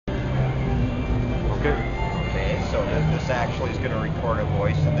actually is going to record a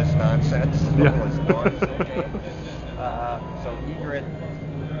voice in this nonsense. So EGRET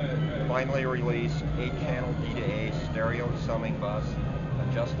finally released 8-channel D-to-A stereo summing bus,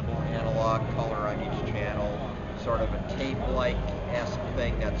 adjustable analog color on each channel, sort of a tape-like-esque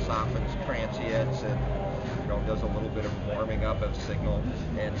thing that softens transients and does a little bit of warming up of signal,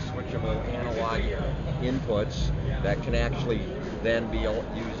 and switchable analog inputs that can actually then be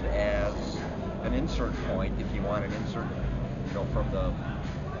used as an insert point if you want an insert, from the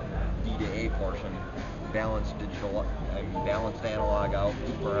D-to-A portion, balanced analog out,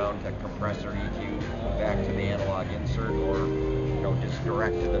 loop around to compressor EQ, back to the analog insert, or just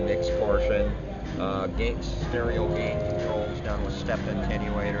direct to the mix portion. Stereo gain controls done with stepped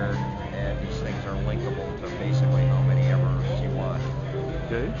attenuator, and these things are linkable to basically how many errors you want.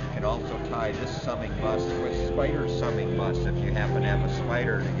 Okay. You can also tie this summing bus to a Spider summing bus if you happen to have a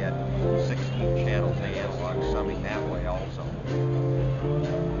Spider to get 16 channels of analog summing that way also.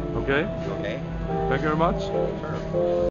 Okay. Okay? Thank you very much. Sure.